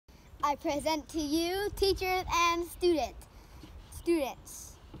I present to you, teachers and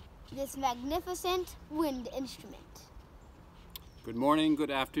students, this magnificent wind instrument. Good morning,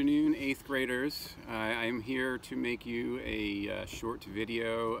 good afternoon, 8th graders. I am here to make you a short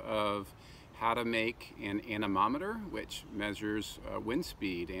video of how to make an anemometer, which measures wind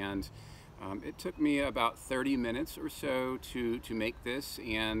speed. And it took me about 30 minutes or so to make this,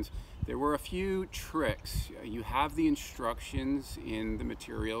 and there were a few tricks. You have the instructions in the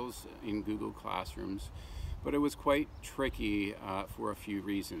materials in Google Classrooms, but it was quite tricky for a few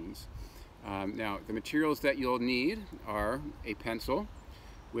reasons. Now, the materials that you'll need are a pencil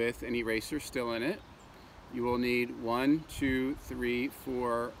with an eraser still in it. You will need 1, 2, 3,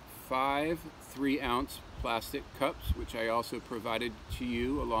 4, 5 3-ounce plastic cups, which I also provided to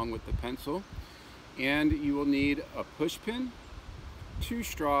you along with the pencil. And you will need a push pin, 2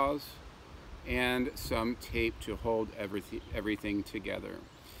 straws, and some tape to hold everything together.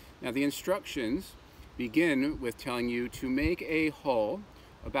 Now, the instructions begin with telling you to make a hole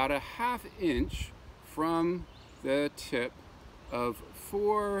about a 1/2 inch from the tip of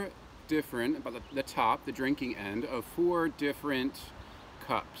 4 different, about the top, the drinking end of 4 different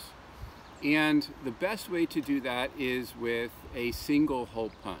cups. And the best way to do that is with a single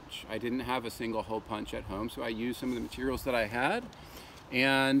hole punch. I didn't have a single hole punch at home, so I used some of the materials that I had.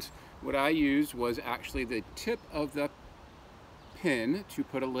 And what I used was actually the tip of the pin to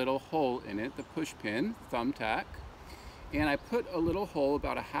put a little hole in it, the push pin, thumbtack. And I put a little hole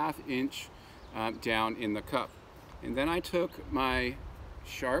about a 1/2 inch down in the cup. And then I took my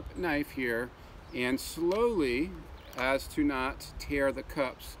sharp knife here and slowly, as to not tear the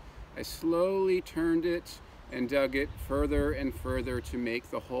cups, I slowly turned it and dug it further and further to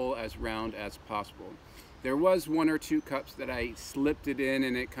make the hole as round as possible. There was 1 or 2 cups that I slipped it in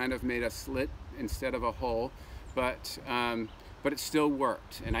and it kind of made a slit instead of a hole, but it still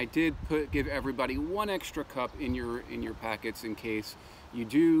worked. And I did give everybody 1 extra cup in your packets in case you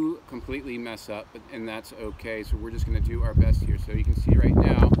do completely mess up, and that's okay. So we're just going to do our best here. So you can see right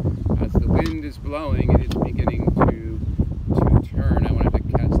now, as the wind is blowing, it is beginning to turn. I wanted to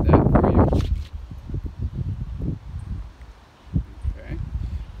catch that for you. Okay,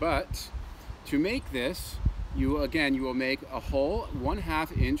 but to make this, you will make a hole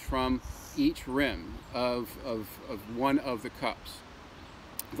 1/2 inch from each rim of one of the cups.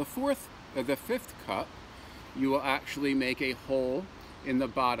 The 5th cup, you will actually make a hole in the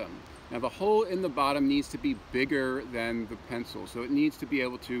bottom. Now, the hole in the bottom needs to be bigger than the pencil, so it needs to be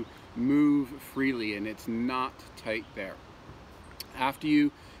able to move freely, and it's not tight there. After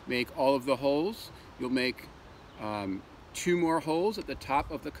you make all of the holes, you'll make 2 more holes at the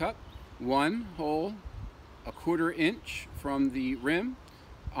top of the cup. 1 hole 1/4 inch from the rim.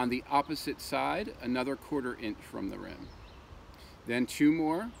 On the opposite side, another 1/4 inch from the rim. Then 2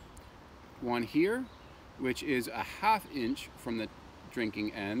 more, 1 here, which is a 1/2 inch from the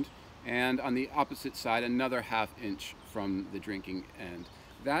drinking end, and on the opposite side, another 1/2 inch from the drinking end.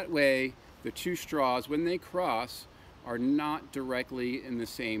 That way, the 2 straws, when they cross, are not directly in the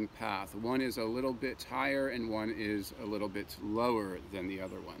same path. One is a little bit higher and one is a little bit lower than the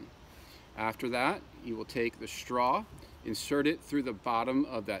other one. After that, you will take the straw, insert it through the bottom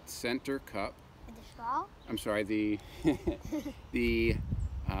of that center cup. The straw? I'm sorry, the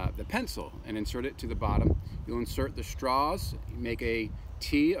pencil, and insert it to the bottom. You'll insert the straws, make a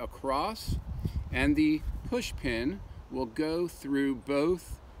T across, and the push pin will go through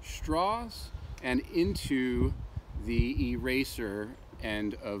both straws and into the eraser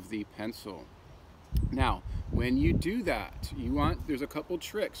end of the pencil. Now, when you do that, there's a couple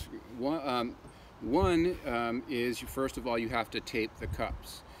tricks. One is, first of all, you have to tape the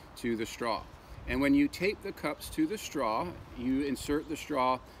cups to the straw. And when you tape the cups to the straw, you insert the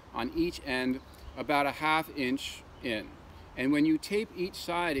straw on each end about a 1/2 inch in. And when you tape each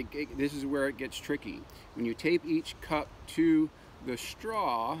side, this is where it gets tricky. When you tape each cup to the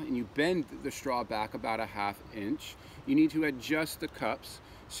straw and you bend the straw back about a 1/2 inch, you need to adjust the cups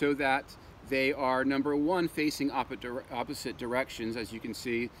so that they are, number 1, facing opposite directions. As you can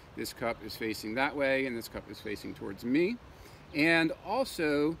see, this cup is facing that way and this cup is facing towards me. And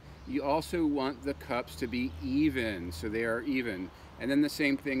also, you also want the cups to be even, so they are even. And then the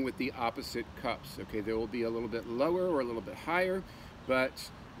same thing with the opposite cups. Okay, they will be a little bit lower or a little bit higher,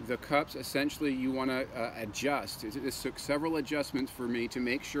 but the cups, essentially, you want to adjust. This took several adjustments for me to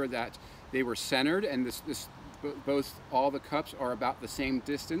make sure that they were centered, and all the cups are about the same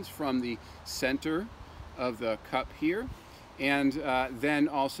distance from the center of the cup here. And then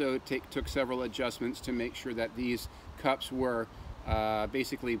also took several adjustments to make sure that these cups were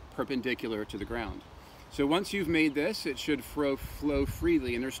basically perpendicular to the ground. So once you've made this, it should flow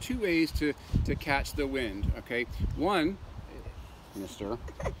freely. And there's two ways to catch the wind, okay? One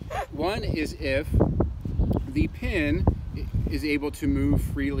is if the pin is able to move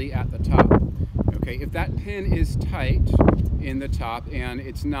freely at the top. Okay, if that pin is tight in the top and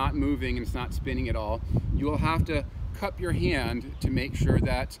it's not moving and it's not spinning at all, you will have to cup your hand to make sure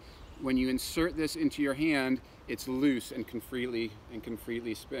that when you insert this into your hand, it's loose and can freely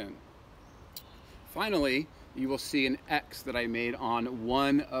spin. Finally, you will see an X that I made on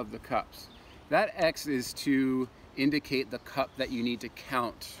one of the cups. That X is to indicate the cup that you need to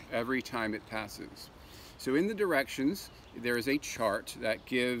count every time it passes. So in the directions, there is a chart that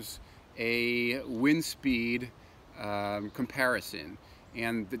gives a wind speed comparison.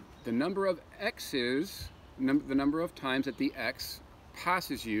 And the number of X's, the number of times that the X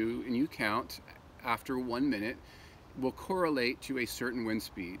passes you and you count after 1 minute will correlate to a certain wind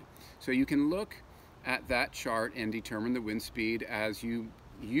speed. So you can look at that chart and determine the wind speed as you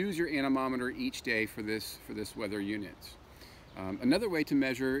use your anemometer each day for this weather unit. Another way to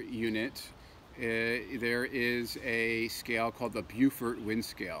measure unit, there is a scale called the Beaufort wind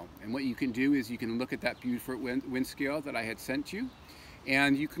scale. And what you can do is you can look at that Beaufort wind scale that I had sent you,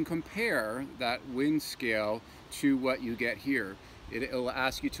 and you can compare that wind scale to what you get here. It'll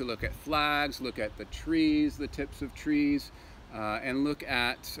ask you to look at flags, look at the trees, the tips of trees, and look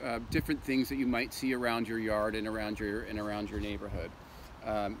at different things that you might see around your yard and around your neighborhood.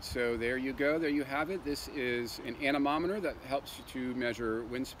 So there you go, there you have it. This is an anemometer that helps you to measure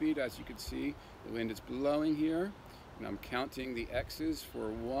wind speed. As you can see, the wind is blowing here, and I'm counting the X's for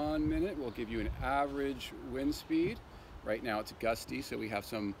 1 minute. We'll give you an average wind speed. Right now it's gusty, so we have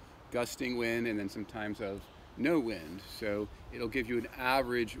some gusting wind and then some times of no wind. So it'll give you an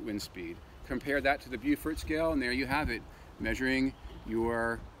average wind speed. Compare that to the Beaufort scale, and there you have it, measuring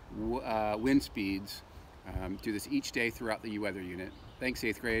your wind speeds. Do this each day throughout the weather unit. Thanks,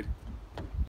 8th grade.